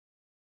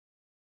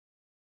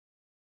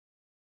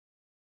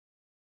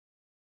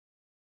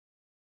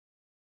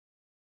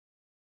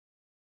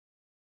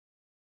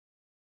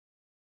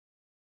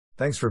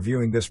Thanks for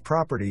viewing this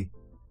property.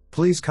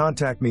 Please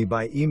contact me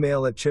by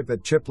email at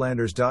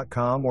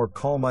chip@chiplanders.com or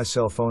call my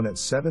cell phone at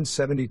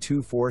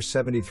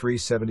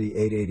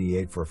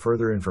 772-473-7888 for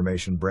further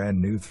information. Brand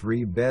new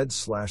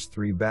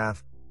 3-bed/3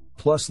 bath,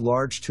 plus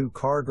large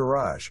 2-car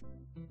garage.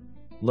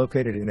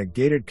 Located in a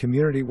gated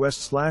community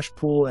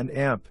west/pool and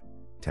amp,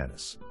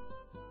 tennis.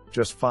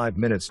 Just 5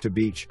 minutes to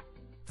beach.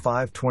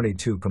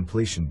 5/22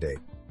 completion date.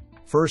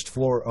 First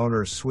floor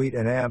owner's suite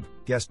and amp,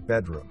 guest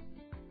bedroom.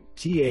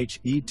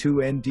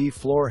 THE2ND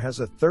floor has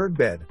a 3rd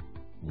bed,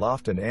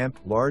 loft and amp,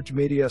 large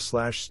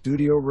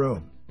media/studio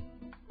room.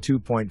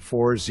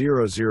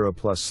 2.400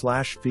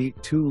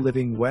 plus/feet 2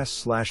 living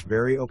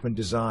west/very open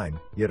design,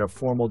 yet a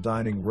formal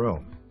dining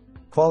room.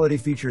 Quality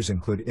features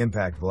include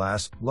impact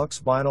glass, luxe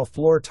vinyl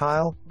floor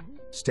tile,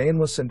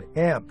 stainless and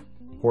amp,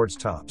 quartz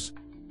tops.